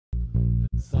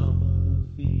Summer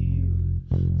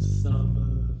feeling,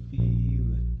 summer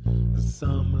feeling,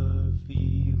 summer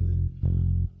feeling.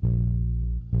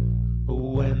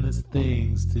 When there's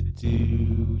things to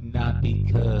do, not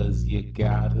because you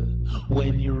gotta.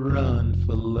 When you run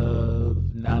for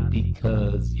love, not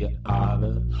because you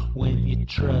oughta. When you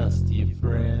trust your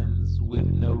friends with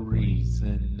no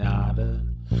reason nada.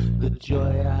 The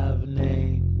joy I've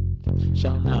named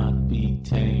shall not be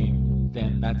tamed,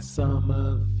 and that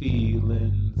summer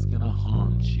feeling's gonna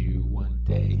haunt you one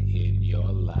day in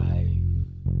your life.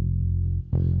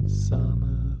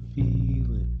 Summer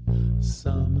feeling,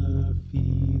 summer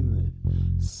feeling,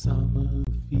 summer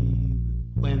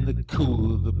feeling. When the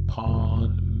cool of the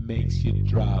pond makes you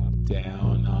drop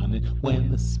down on it.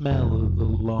 When the smell of the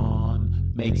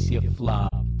lawn makes you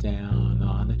flop down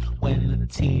on it. When the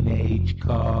teenage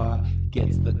car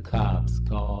gets the cops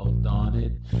called on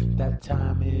it. That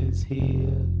time is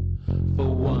here for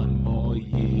one more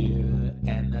year,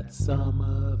 and that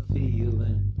summer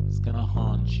feeling's gonna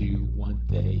haunt you one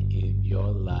day in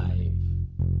your life.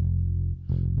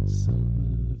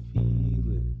 Summer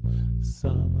feeling,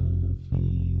 summer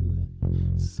feeling,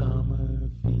 summer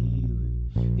feeling.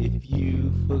 If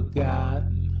you've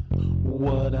forgotten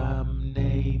what I'm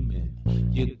naming,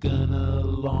 you're gonna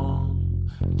long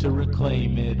to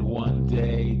reclaim it one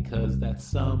day, 'cause that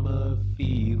summer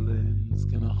feeling's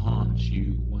gonna haunt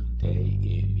you one day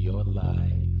in your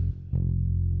life.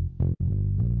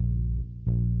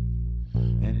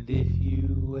 And if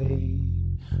you wait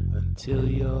until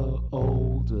you're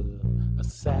older, a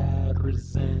sad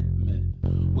resentment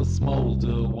will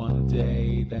smolder one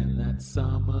day. Then that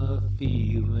summer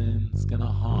feeling's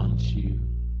gonna haunt you.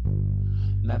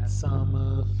 That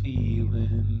summer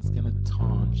feeling's gonna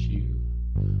taunt you.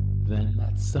 Then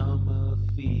that summer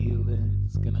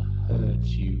feeling's gonna hurt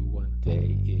you one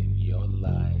day in your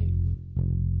life.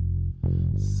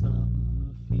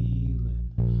 Summer feeling,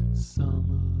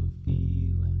 summer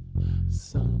feeling,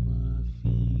 summer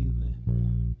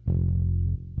feeling.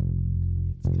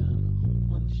 It's gonna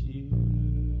haunt you.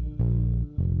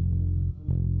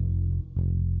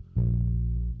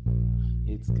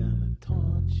 It's gonna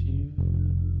taunt you.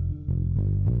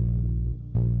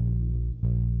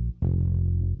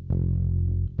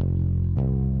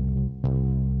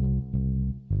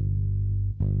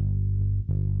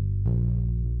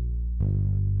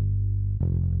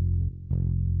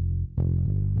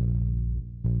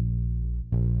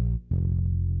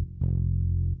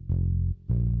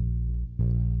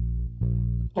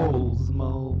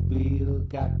 Oldsmobile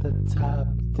got the top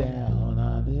down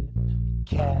on it.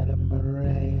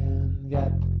 Catamaran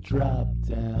got the drop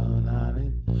down on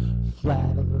it.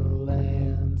 Flat of the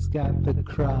land's got the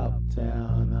crop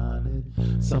down on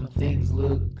it. Some things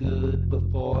look good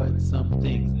before and some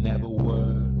things never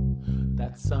were.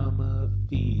 That summer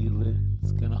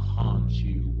feeling's gonna haunt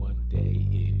you one day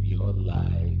in your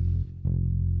life.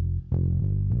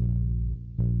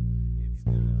 It's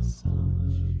gonna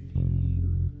summer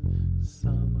feeling,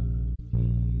 summer